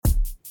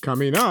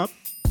Coming up.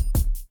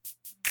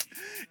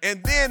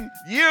 And then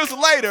years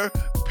later,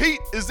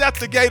 Pete is at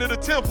the gate of the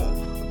temple.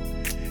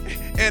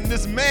 And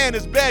this man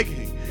is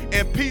begging.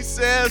 And Pete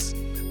says,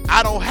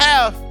 I don't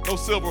have no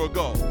silver or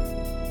gold.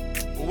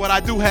 But what I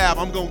do have,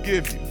 I'm going to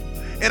give you.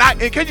 And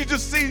can you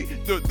just see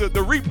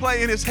the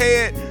replay in his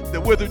head?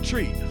 The withered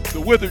tree,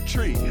 the withered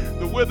tree,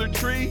 the withered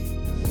tree.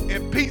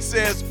 And Pete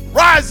says,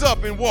 rise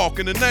up and walk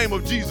in the name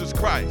of Jesus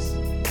Christ.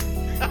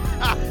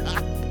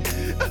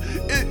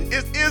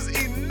 It is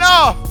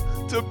enough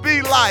to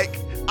be like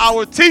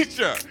our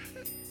teacher.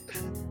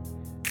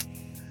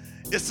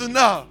 It's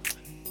enough.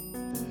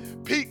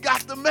 Pete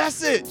got the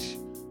message.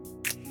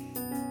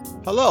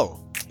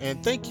 Hello,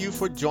 and thank you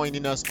for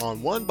joining us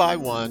on One by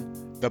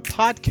One, the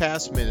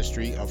podcast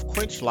ministry of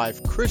Quench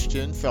Life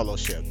Christian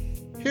Fellowship.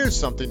 Here's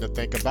something to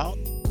think about.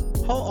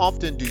 How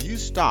often do you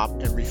stop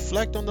and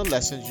reflect on the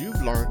lessons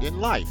you've learned in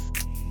life?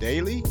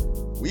 Daily?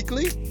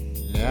 Weekly?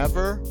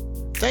 Never.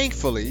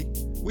 Thankfully,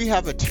 we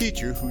have a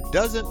teacher who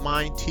doesn't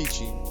mind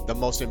teaching the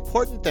most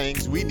important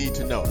things we need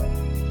to know.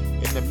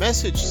 In the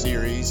message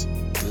series,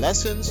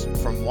 Lessons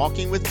from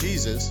Walking with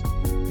Jesus,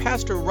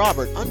 Pastor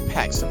Robert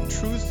unpacks some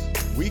truths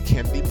we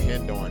can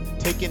depend on,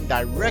 taken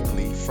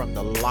directly from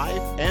the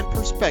life and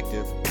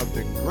perspective of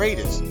the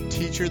greatest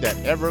teacher that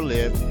ever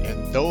lived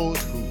and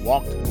those who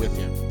walked with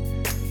him.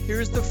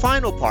 Here's the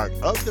final part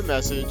of the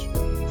message,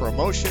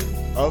 promotion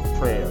of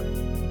prayer.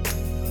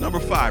 Number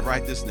 5,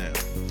 write this down.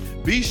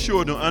 Be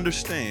sure to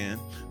understand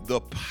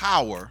the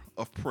power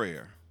of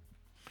prayer.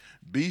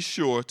 Be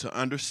sure to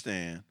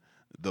understand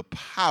the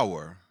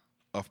power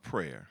of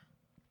prayer.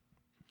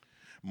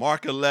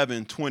 Mark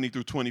 11:20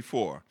 through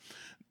 24.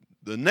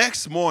 The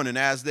next morning,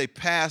 as they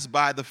passed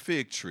by the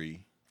fig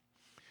tree,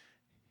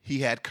 he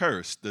had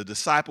cursed. The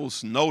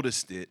disciples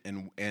noticed it,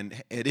 and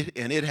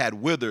it had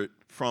withered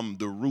from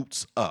the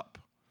roots up.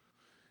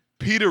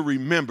 Peter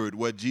remembered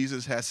what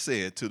Jesus had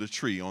said to the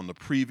tree on the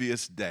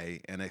previous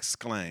day and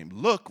exclaimed,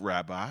 "Look,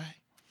 Rabbi,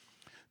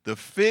 the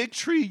fig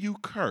tree you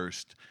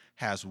cursed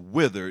has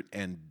withered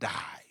and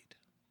died."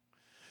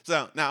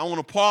 So now I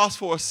want to pause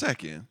for a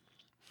second,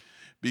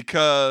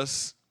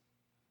 because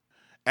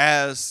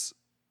as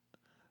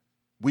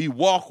we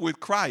walk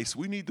with Christ,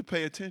 we need to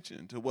pay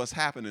attention to what's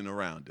happening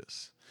around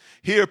us.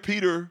 Here,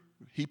 Peter,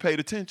 he paid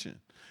attention.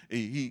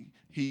 He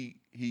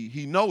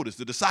noticed.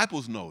 The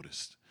disciples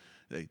noticed.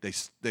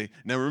 They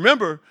now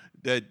remember,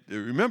 and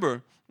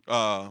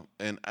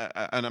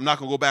I'm not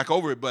going to go back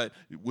over it, but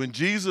when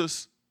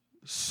Jesus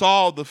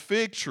saw the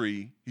fig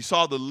tree, he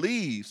saw the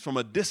leaves from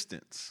a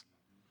distance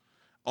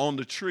on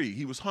the tree.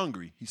 He was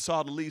hungry. He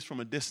saw the leaves from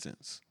a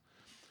distance.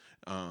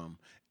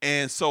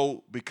 And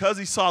so because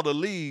he saw the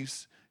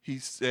leaves, he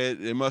said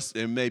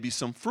there may be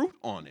some fruit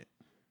on it.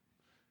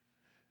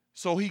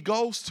 So he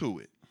goes to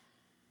it.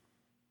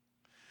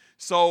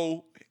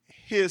 So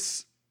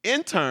his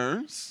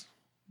interns,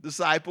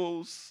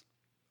 disciples,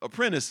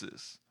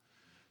 apprentices,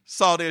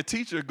 saw their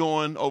teacher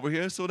going over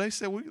here. So they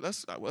said, well,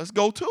 let's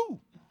go too.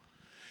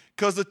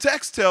 Because the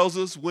text tells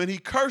us when he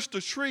cursed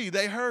the tree,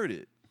 they heard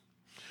it.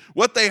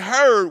 What they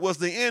heard was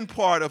the end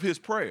part of his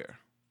prayer.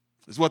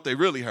 Is what they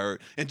really heard.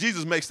 And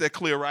Jesus makes that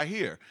clear right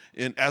here.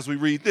 And as we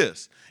read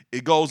this,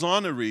 it goes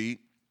on to read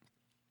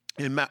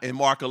in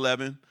Mark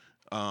 11,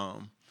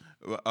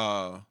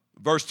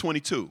 verse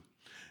 22.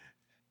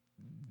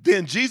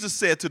 Then Jesus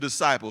said to the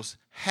disciples,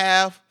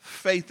 have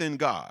faith in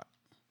God.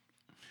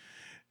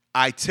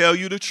 I tell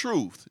you the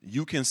truth.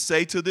 You can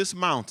say to this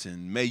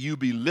mountain, may you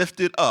be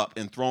lifted up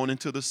and thrown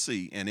into the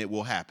sea, and it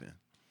will happen.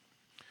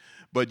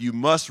 But you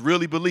must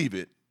really believe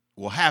it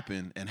will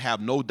happen and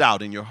have no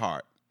doubt in your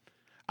heart.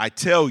 I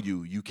tell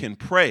you, you can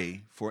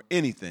pray for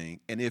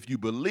anything, and if you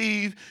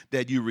believe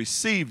that you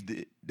received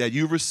it,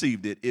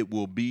 it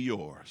will be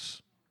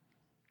yours.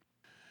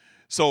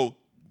 So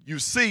you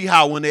see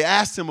how when they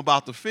asked him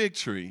about the fig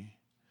tree,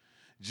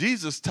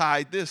 Jesus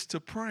tied this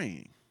to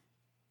praying.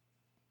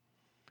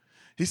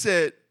 He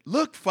said,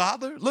 look,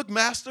 Father, look,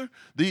 Master,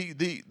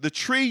 the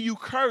tree you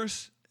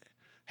cursed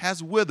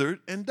has withered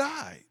and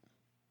died.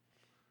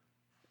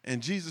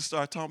 And Jesus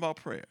started talking about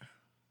prayer.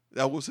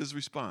 That was his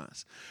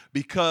response.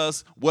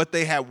 Because what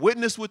they had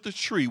witnessed with the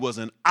tree was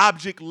an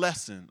object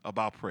lesson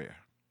about prayer.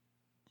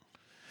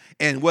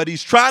 And what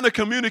he's trying to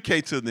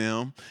communicate to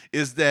them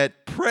is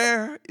that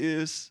prayer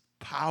is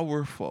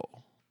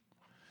powerful.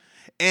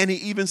 And he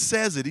even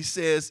says it. He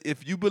says,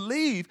 if you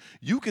believe,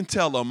 you can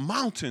tell a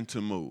mountain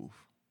to move.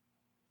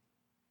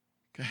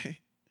 Okay?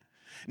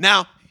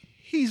 Now,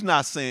 he's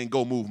not saying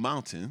go move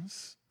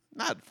mountains.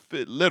 Not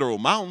literal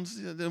mountains,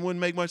 it wouldn't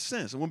make much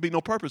sense. There wouldn't be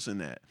no purpose in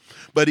that.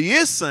 But he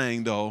is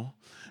saying, though,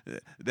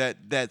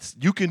 that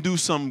you can do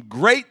some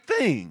great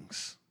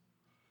things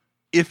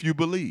if you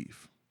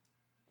believe.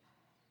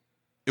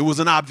 It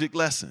was an object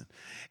lesson.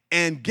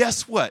 And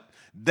guess what?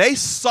 They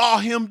saw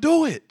him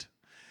do it.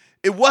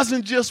 It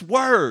wasn't just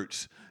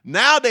words.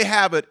 Now they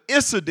have an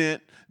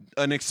incident,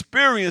 an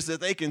experience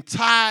that they can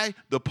tie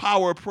the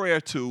power of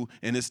prayer to,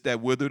 and it's that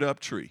withered up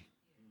tree.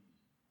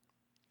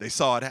 They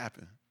saw it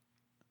happen.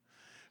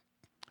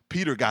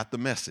 Peter got the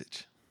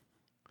message.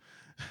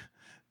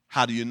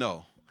 How do you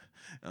know?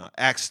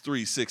 Acts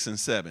 3, 6, and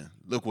 7.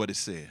 Look what it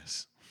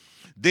says.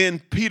 Then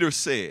Peter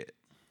said,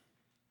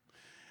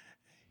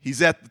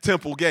 he's at the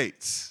temple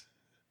gates.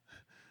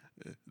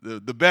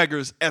 The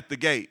beggar's at the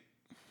gate.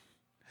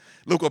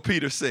 Look what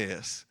Peter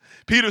says.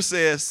 Peter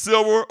says,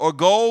 silver or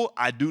gold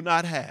I do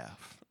not have.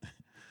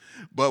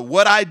 But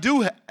what I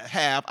do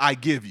have, I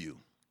give you.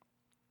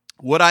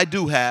 What I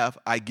do have,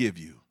 I give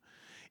you.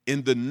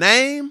 In the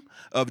name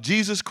of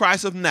Jesus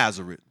Christ of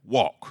Nazareth,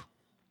 walk.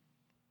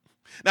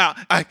 Now,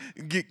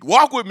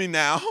 walk with me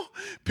now.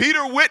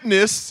 Peter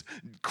witnessed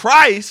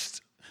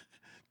Christ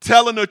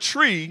telling a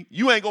tree,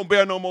 you ain't going to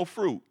bear no more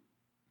fruit.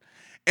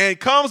 And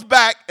comes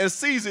back and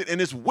sees it,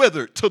 and it's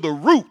withered to the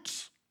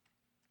roots.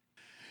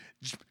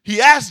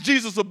 He asked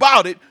Jesus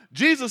about it.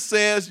 Jesus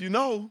says,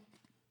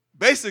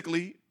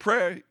 basically,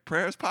 prayer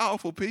is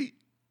powerful, Pete.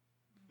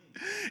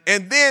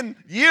 And then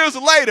years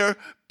later,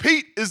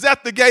 Pete is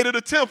at the gate of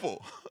the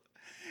temple.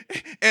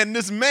 And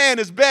this man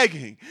is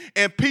begging.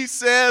 And Pete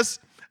says,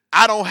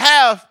 I don't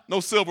have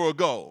no silver or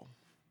gold.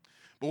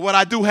 But what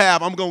I do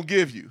have, I'm going to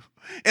give you.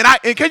 And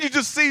can you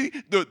just see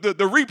the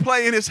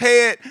replay in his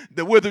head?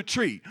 The withered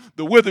tree,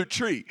 the withered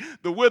tree,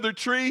 the withered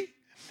tree.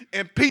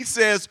 And Pete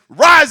says,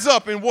 rise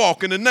up and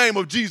walk in the name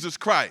of Jesus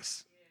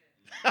Christ.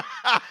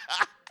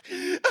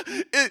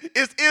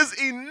 It is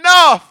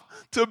enough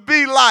to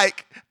be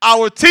like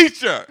our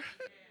teacher.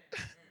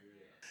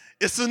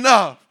 It's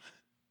enough.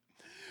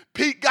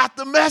 Pete got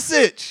the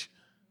message.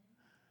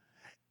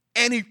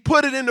 And he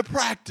put it into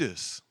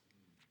practice.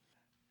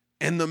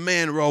 And the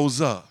man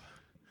rose up.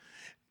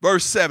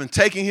 Verse 7,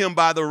 taking him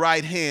by the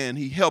right hand,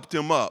 he helped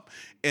him up.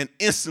 And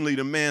instantly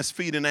the man's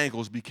feet and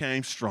ankles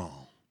became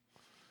strong.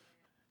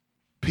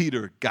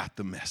 Peter got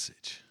the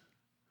message.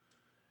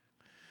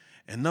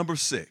 And number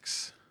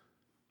 6,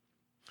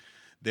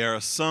 there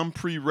are some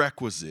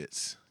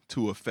prerequisites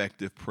to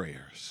effective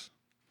prayers.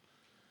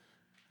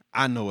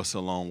 I know it's a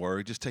long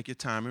word. Just take your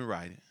time and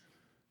write it.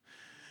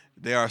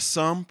 There are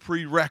some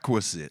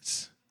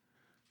prerequisites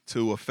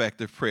to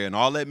effective prayer. And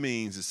all that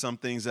means is some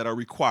things that are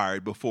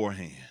required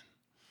beforehand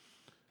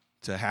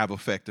to have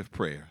effective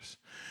prayers.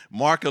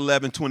 Mark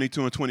 11,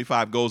 22 and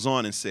 25 goes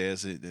on and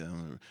says,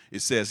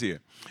 it says here,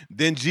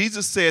 then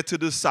Jesus said to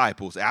the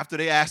disciples, after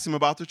they asked him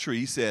about the tree,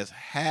 he says,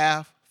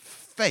 have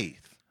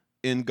faith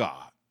in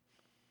God.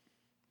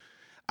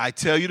 I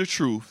tell you the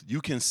truth,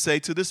 you can say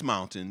to this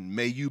mountain,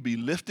 may you be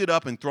lifted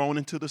up and thrown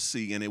into the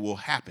sea, and it will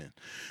happen.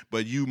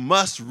 But you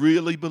must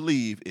really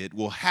believe it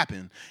will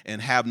happen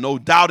and have no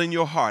doubt in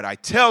your heart. I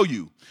tell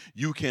you,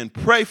 you can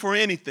pray for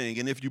anything,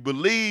 and if you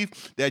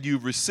believe that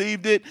you've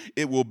received it,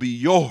 it will be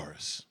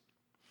yours.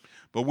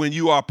 But when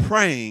you are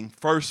praying,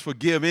 first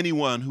forgive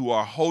anyone you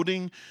are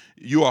holding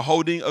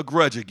a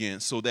grudge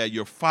against, so that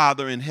your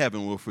Father in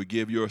heaven will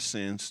forgive your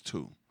sins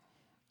too.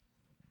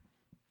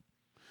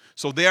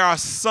 So there are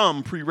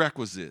some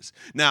prerequisites.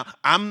 Now,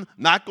 I'm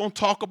not going to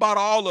talk about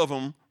all of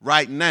them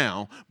right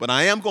now, but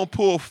I am going to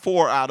pull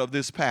 4 out of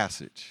this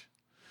passage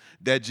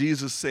that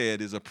Jesus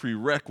said is a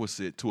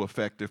prerequisite to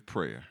effective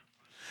prayer.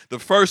 The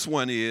first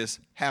one is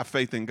have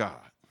faith in God.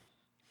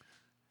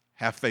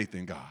 Have faith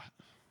in God.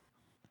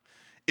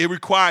 It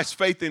requires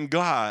faith in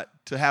God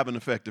to have an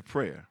effective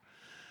prayer.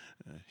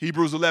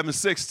 Hebrews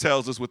 11:6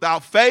 tells us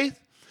without faith,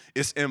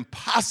 it's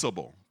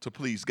impossible to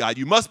please God.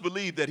 You must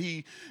believe that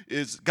he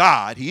is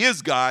God,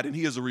 and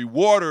he is a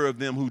rewarder of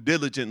them who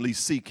diligently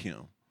seek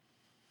him.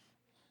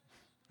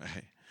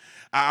 Right.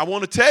 I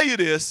want to tell you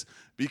this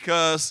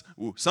because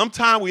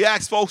sometimes we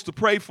ask folks to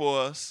pray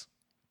for us,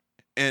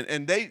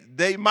 and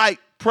they might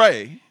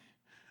pray,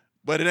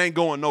 but it ain't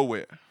going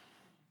nowhere.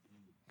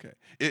 Okay.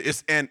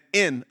 It's an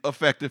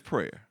ineffective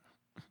prayer.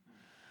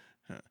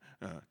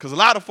 Because a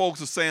lot of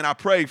folks are saying, I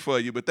prayed for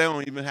you, but they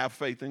don't even have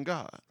faith in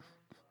God.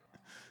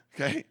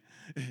 Okay?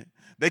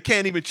 They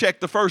can't even check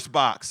the first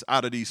box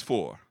out of these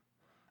 4.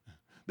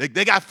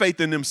 They got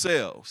faith in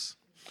themselves.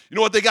 You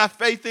know what they got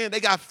faith in? They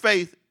got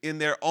faith in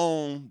their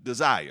own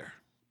desire.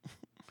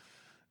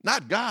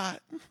 Not God.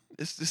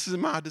 This is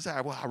my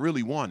desire. Well, I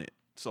really want it.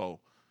 So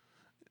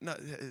no,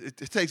 it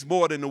takes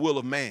more than the will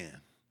of man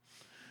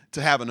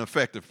to have an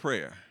effective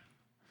prayer.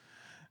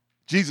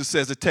 Jesus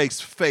says it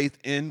takes faith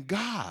in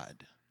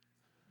God.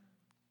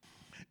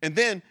 And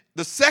then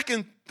the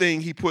second thing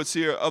he puts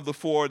here of the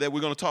 4 that we're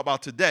going to talk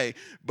about today,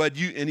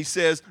 he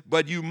says,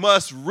 but you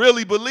must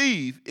really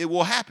believe it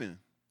will happen.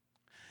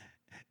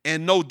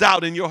 And no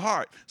doubt in your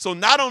heart. So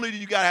not only do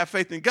you got to have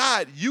faith in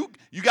God, you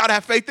got to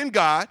have faith in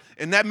God,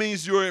 and that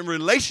means you're in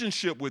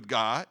relationship with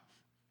God.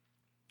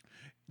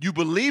 You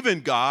believe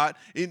in God,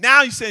 and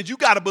now he says you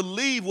got to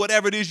believe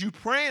whatever it is you're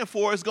praying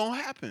for is going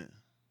to happen.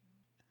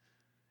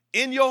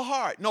 In your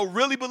heart. No,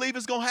 really believe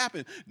it's going to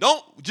happen.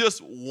 Don't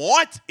just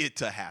want it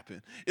to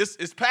happen.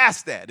 It's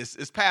past that.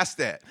 It's past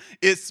that.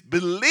 It's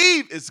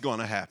believe it's going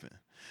to happen.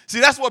 See,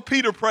 that's what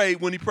Peter prayed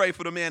when he prayed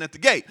for the man at the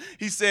gate.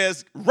 He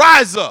says,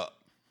 rise up.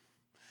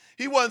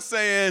 He wasn't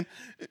saying,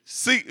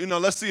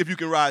 let's see if you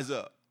can rise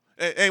up.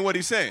 Ain't what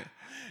he's saying.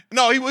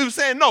 No, he was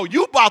saying, no,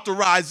 you about to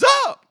rise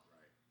up.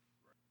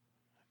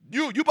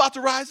 You about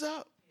to rise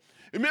up.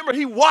 Remember,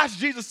 he watched,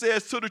 Jesus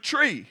says, to the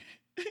tree.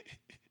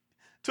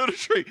 To the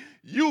tree.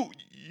 You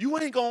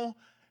ain't gonna,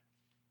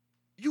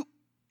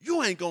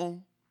 you ain't gonna,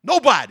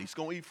 nobody's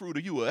gonna eat fruit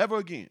of you ever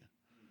again.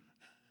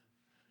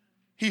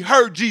 He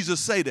heard Jesus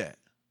say that.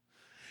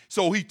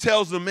 So he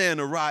tells the man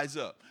to rise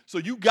up. So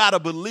you got to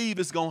believe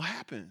it's going to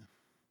happen.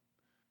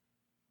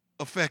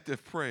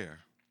 Effective prayer.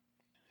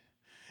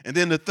 And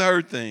then the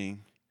third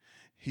thing,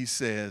 he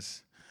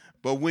says,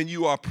 but when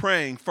you are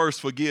praying,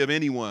 first forgive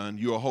anyone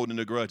you are holding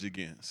a grudge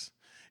against.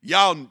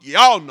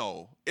 Y'all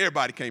know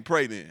everybody can't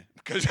pray then.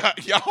 Because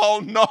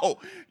y'all know,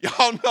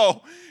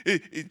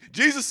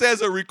 Jesus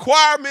says a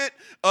requirement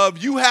of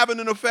you having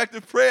an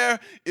effective prayer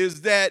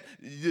is that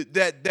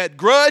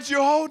grudge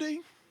you're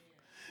holding,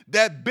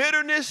 that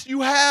bitterness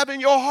you have in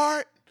your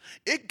heart,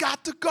 it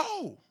got to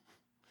go.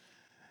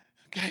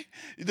 Okay?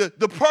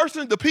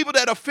 The people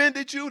that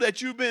offended you,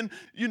 that you've been,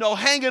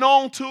 hanging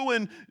on to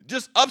and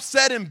just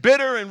upset and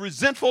bitter and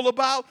resentful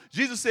about,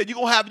 Jesus said you're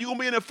gonna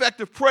be an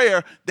effective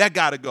prayer, that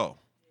got to go.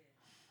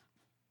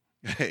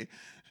 Okay?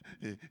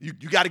 You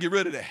got to get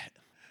rid of that.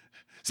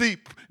 See,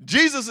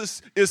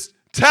 Jesus is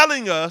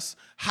telling us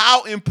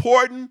how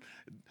important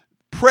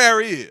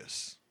prayer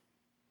is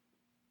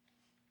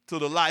to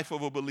the life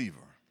of a believer.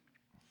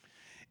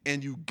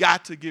 And you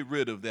got to get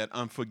rid of that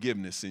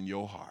unforgiveness in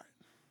your heart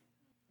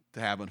to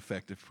have an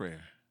effective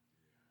prayer.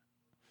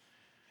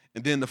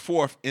 And then the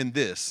fourth in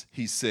this,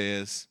 he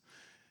says,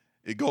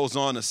 it goes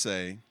on to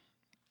say,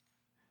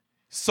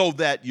 so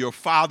that your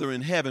Father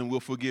in heaven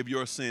will forgive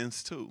your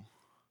sins too.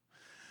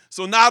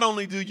 So not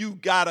only do you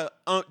gotta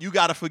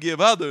forgive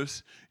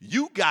others,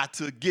 you got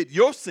to get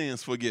your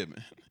sins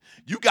forgiven.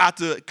 You got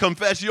to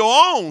confess your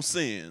own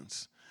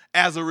sins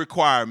as a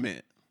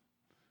requirement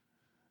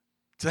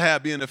to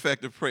be an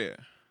effective prayer.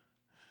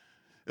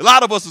 A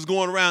lot of us is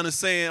going around and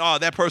saying, oh,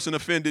 that person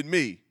offended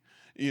me,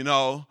 and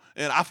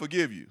I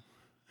forgive you,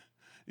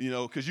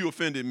 because you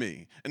offended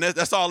me. And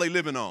that's all they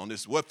living on,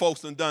 is what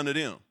folks done to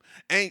them.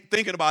 Ain't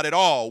thinking about at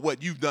all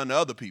what you've done to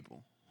other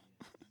people.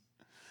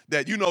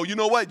 That, you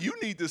know what? You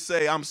need to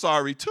say, I'm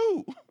sorry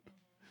too.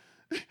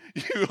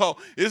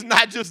 It's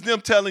not just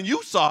them telling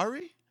you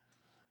sorry.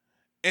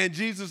 And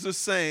Jesus is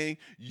saying,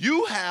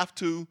 you have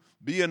to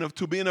be an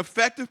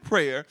effective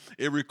prayer.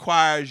 It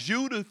requires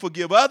you to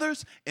forgive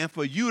others and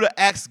for you to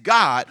ask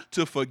God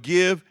to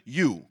forgive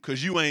you,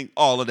 because you ain't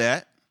all of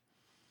that.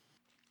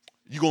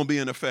 You're going to be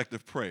an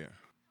effective prayer.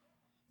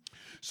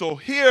 So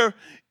here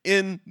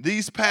in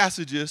these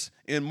passages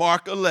in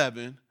Mark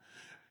 11,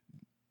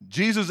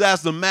 Jesus,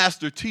 as the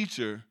master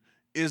teacher,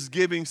 is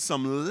giving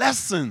some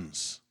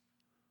lessons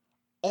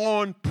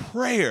on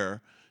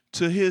prayer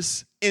to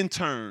his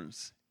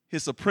interns,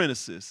 his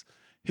apprentices,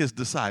 his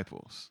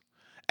disciples,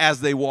 as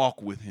they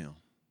walk with him.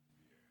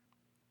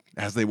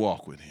 As they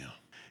walk with him,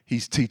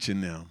 he's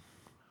teaching them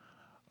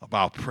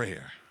about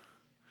prayer.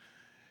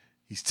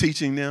 He's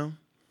teaching them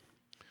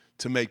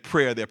to make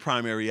prayer their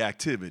primary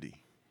activity.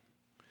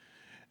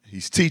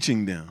 He's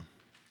teaching them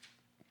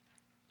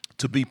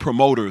to be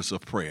promoters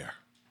of prayer.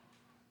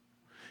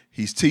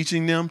 He's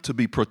teaching them to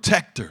be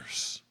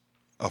protectors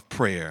of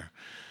prayer.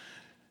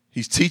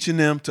 He's teaching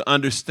them to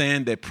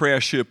understand that prayer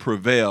should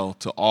prevail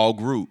to all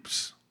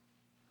groups.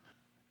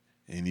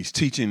 And he's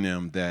teaching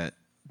them that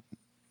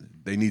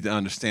they need to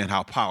understand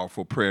how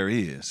powerful prayer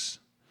is.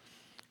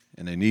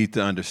 And they need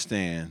to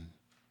understand,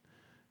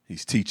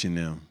 he's teaching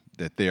them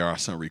that there are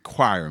some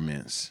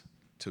requirements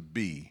to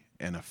be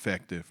an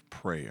effective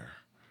prayer.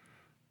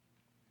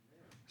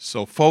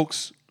 So,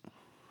 folks,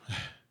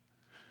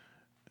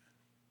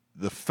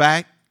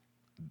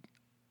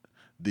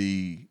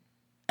 the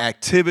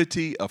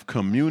activity of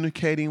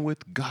communicating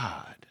with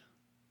God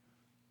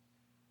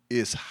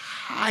is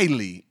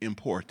highly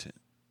important.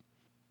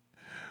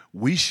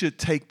 We should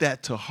take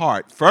that to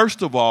heart.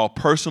 First of all,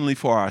 personally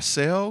for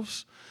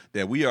ourselves,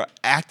 that we are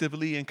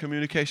actively in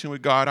communication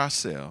with God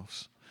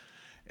ourselves.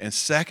 And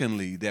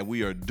secondly, that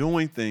we are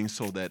doing things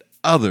so that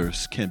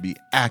others can be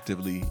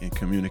actively in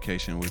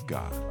communication with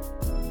God.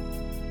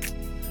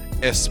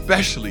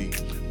 Especially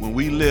when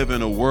we live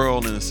in a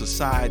world and a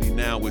society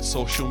now with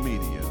social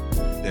media,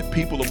 that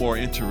people are more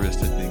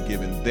interested in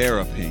giving their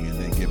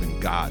opinion than giving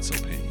God's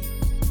opinion.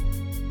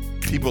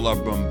 People are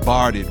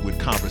bombarded with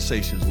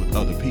conversations with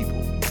other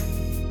people.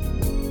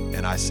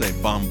 And I say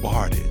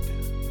bombarded,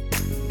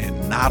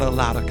 and not a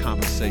lot of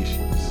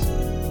conversations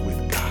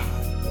with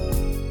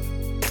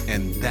God.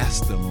 And that's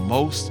the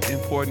most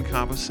important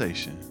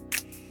conversation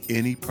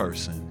any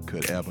person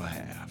could ever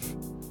have,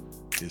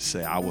 is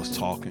say, I was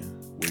talking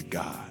with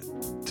God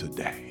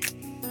today.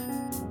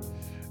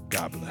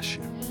 God bless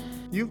you.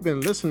 You've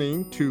been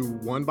listening to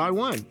One by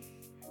One.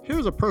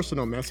 Here's a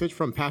personal message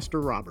from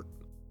Pastor Robert.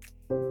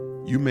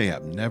 You may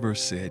have never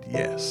said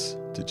yes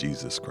to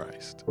Jesus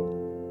Christ.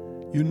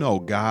 You know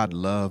God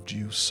loved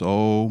you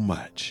so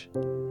much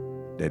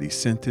that he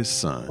sent his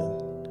son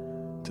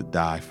to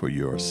die for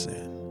your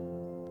sin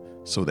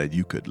so that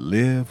you could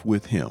live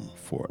with him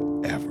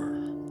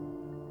forever.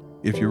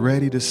 If you're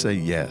ready to say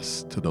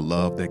yes to the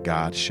love that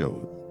God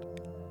showed,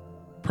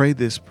 pray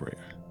this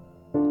prayer.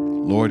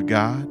 Lord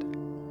God,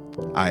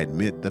 I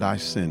admit that I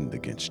sinned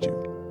against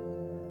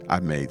you.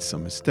 I've made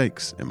some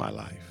mistakes in my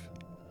life.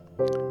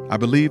 I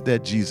believe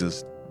that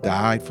Jesus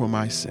died for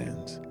my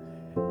sins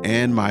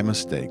and my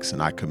mistakes,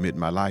 and I commit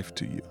my life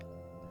to you.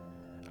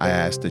 I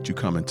ask that you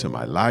come into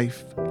my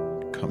life,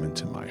 come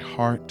into my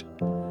heart,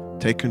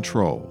 take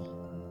control,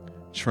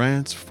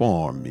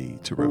 transform me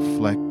to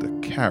reflect the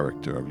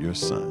character of your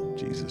Son,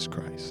 Jesus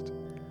Christ.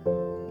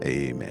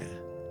 Amen.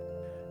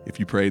 If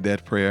you prayed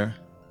that prayer,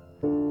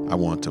 I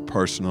want to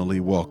personally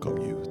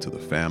welcome you to the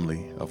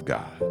family of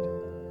God.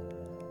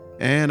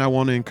 And I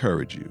want to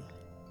encourage you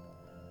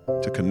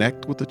to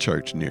connect with the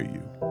church near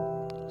you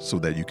so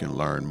that you can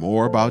learn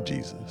more about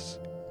Jesus,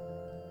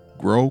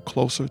 grow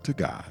closer to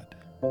God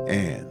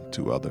and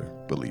to other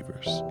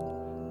believers.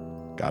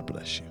 God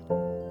bless you.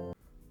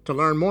 To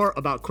learn more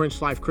about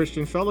Quench Life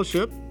Christian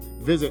Fellowship,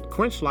 visit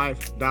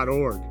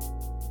quenchlife.org.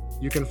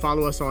 You can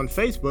follow us on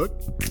Facebook,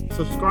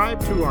 subscribe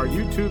to our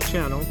YouTube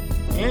channel,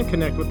 and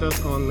connect with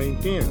us on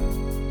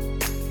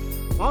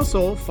LinkedIn.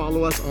 Also,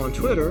 follow us on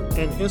Twitter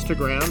and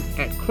Instagram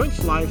at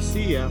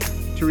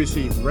QuenchLifeCF to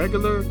receive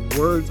regular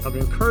words of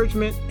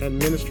encouragement and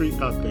ministry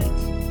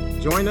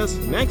updates. Join us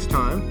next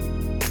time.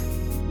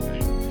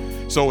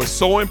 So it's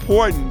so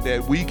important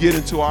that we get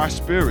into our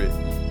spirit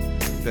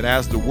that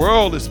as the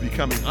world is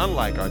becoming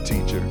unlike our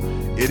teacher,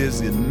 it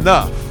is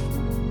enough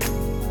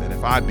that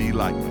if I be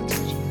like my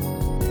teacher,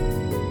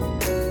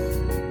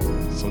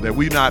 so that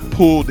we're not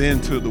pulled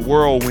into the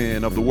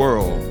whirlwind of the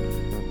world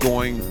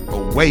going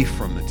away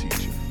from the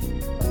teacher.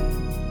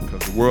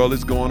 Because the world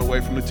is going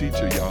away from the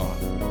teacher,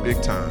 y'all,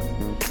 big time.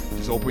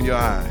 Just open your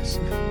eyes.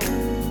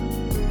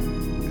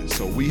 And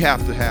so we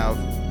have to have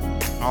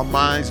our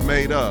minds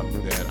made up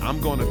that I'm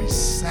going to be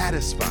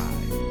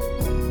satisfied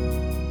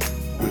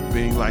with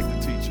being like the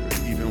teacher,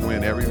 even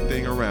when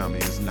everything around me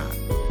is not.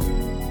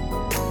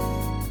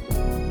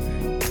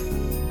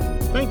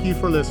 Thank you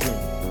for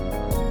listening.